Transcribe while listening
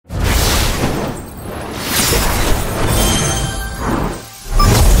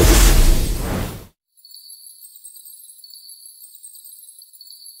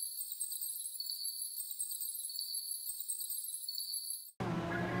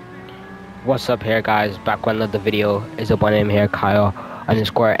What's up here, guys? Back with another video. Is a one name here, Kyle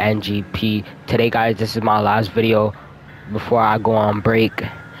underscore NGP. Today, guys, this is my last video before I go on break,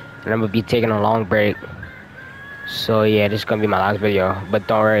 and I'm gonna be taking a long break. So yeah, this is gonna be my last video. But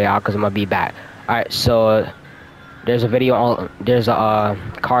don't worry, y'all, cause I'm gonna be back. All right, so there's a video on there's a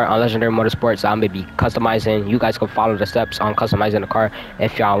car on Legendary Motorsports that I'm gonna be customizing. You guys can follow the steps on customizing the car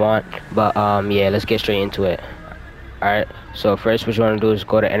if y'all want. But yeah, let's get straight into it. Alright, so first what you want to do is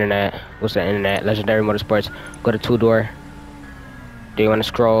go to internet. What's the internet? Legendary Motorsports. Go to two-door. Then you want to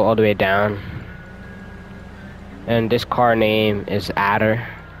scroll all the way down. And this car name is Adder.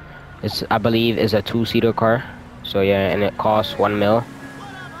 I believe, is a two-seater car. So yeah, and it costs 1 mil.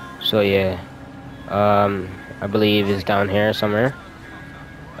 So yeah, I believe it's down here somewhere.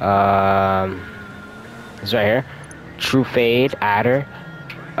 It's right here. Truthfade Adder.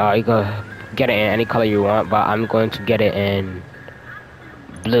 You can get it in any color you want, but I'm going to get it in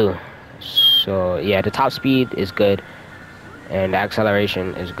blue. So yeah, the top speed is good and the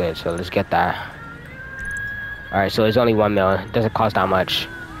acceleration is good, so let's get that. All right, so it's only 1 mil. It doesn't cost that much.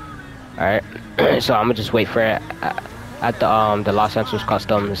 All right, so I'm gonna just wait for it at the Los Angeles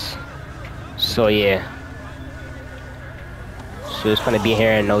Customs. So yeah, so it's gonna be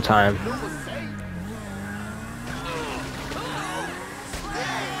here in no time.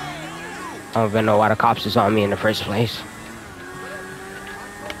 I don't even know why the cops is on me in the first place.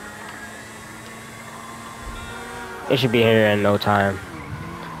 It should be here in no time.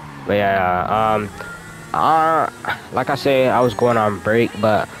 But yeah, like I said, I was going on break,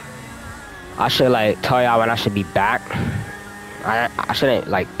 but I should like tell y'all when I should be back. I shouldn't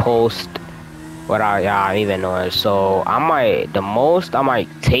like post without y'all even knowing. So the most I might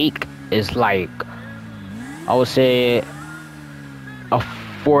take is like, I would say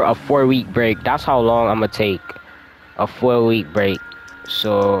a 4-week break. That's how long I'm gonna take, a 4-week break.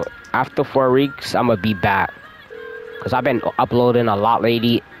 So after 4 weeks, I'm gonna be back. Cause I've been uploading a lot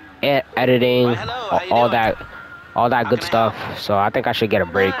lately, editing, all that good stuff. So I think I should get a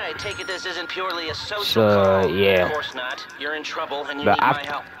break. I take it this isn't purely a social So call. yeah. Of course not. You're in trouble and you But need my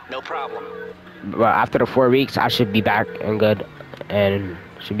help. No problem. But after the 4 weeks, I should be back and good, and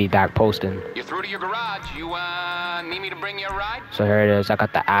should be back posting. You're through to your garage. You need me to bring you a ride? So here it is. I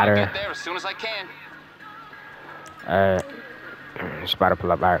got the I'll Adder. get there as soon as I can. It's about to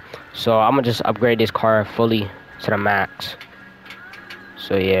pull up. Alright. So I'm gonna just upgrade this car fully to the max.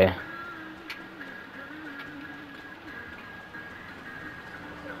 So yeah.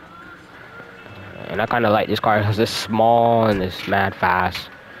 And I kind of like this car because it's small and it's mad fast.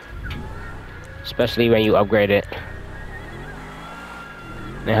 Especially when you upgrade it.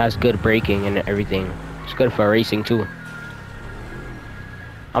 And it has good braking and everything. It's good for racing too.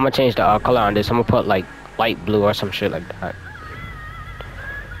 I'm gonna change the color on this. I'm gonna put like light blue or some shit like that.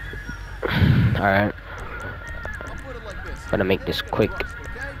 Alright. Gonna make this quick.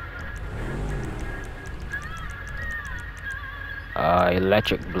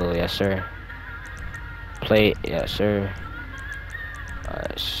 Electric blue, yes sir. Plate, yes sir.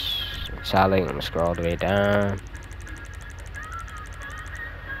 Metallic, I'm gonna scroll all the way down.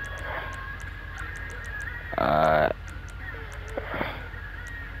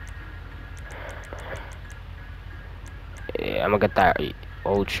 Yeah, I'm gonna get that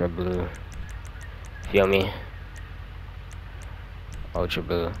ultra blue. Feel me? Ultra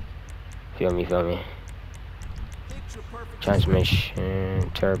blue. Feel me?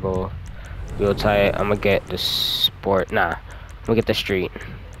 Transmission, turbo, wheel tight. I'm gonna get the sport. Nah, I'm gonna get the street.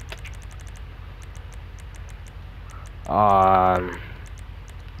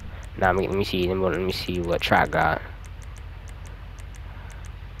 Nah, let me see what track got.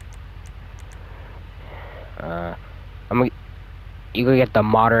 You can get the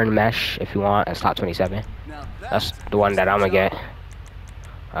modern mesh if you want at slot 27. That's the one that I'm gonna get.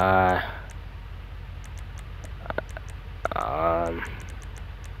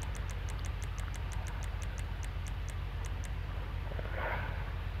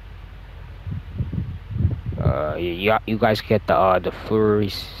 You guys get the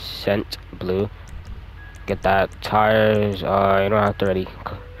fluorescent blue. Get that. Tires. You don't have to really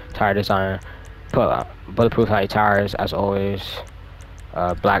tire design. Put bulletproof high tires as always.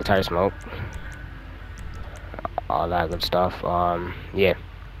 Black tire smoke. All that good stuff. Yeah.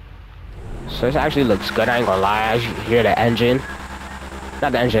 So this actually looks good. I ain't gonna lie. As you hear the engine,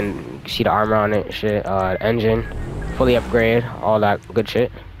 not the engine. You see the armor on it. Shit. The engine, fully upgrade. All that good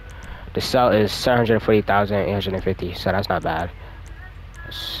shit. The sell is 740,850, so that's not bad.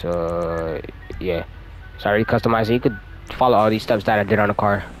 So yeah, so I already customized it. You could follow all these steps that I did on the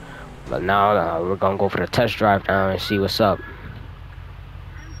car, but now we're gonna go for the test drive now and see what's up.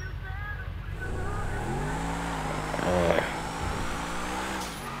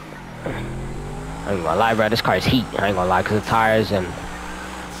 I ain't gonna lie, bro. This car is heat. I ain't gonna lie, cause the tires and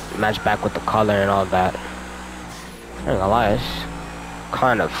match back with the color and all that. I ain't gonna lie, it's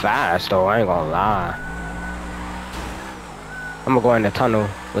kind of fast though. I ain't gonna lie. I'm gonna go in the tunnel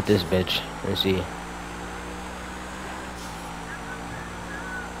with this bitch and see.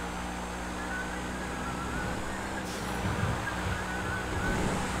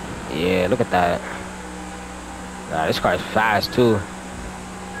 Yeah, look at that. Nah, this car is fast too.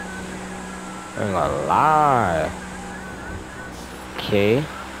 I ain't gonna lie. Okay.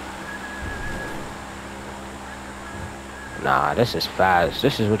 Nah, this is fast.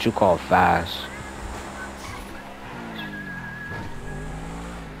 This is what you call fast.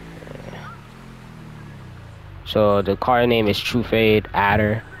 So the car name is Truthfade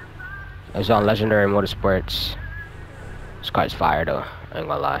Adder. It's on Legendary Motorsports. This car is fire though. I ain't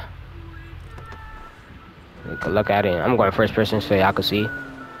gonna lie. Look at it. I'm going first person so y'all can see.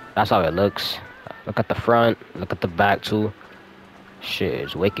 That's how it looks. Look at the front. Look at the back too. Shit,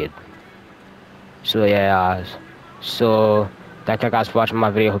 it's wicked. So yeah, so thank you guys for watching my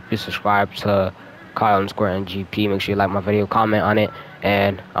video. Hope you subscribe to Kyle_NGP. Make sure you like my video, comment on it,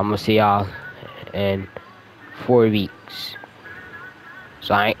 and I'm gonna see y'all in 4 weeks.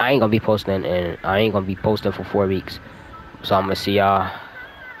 So I ain't gonna be posting, and I ain't gonna be posting for 4 weeks. So I'm gonna see y'all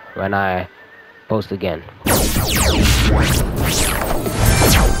when I post again.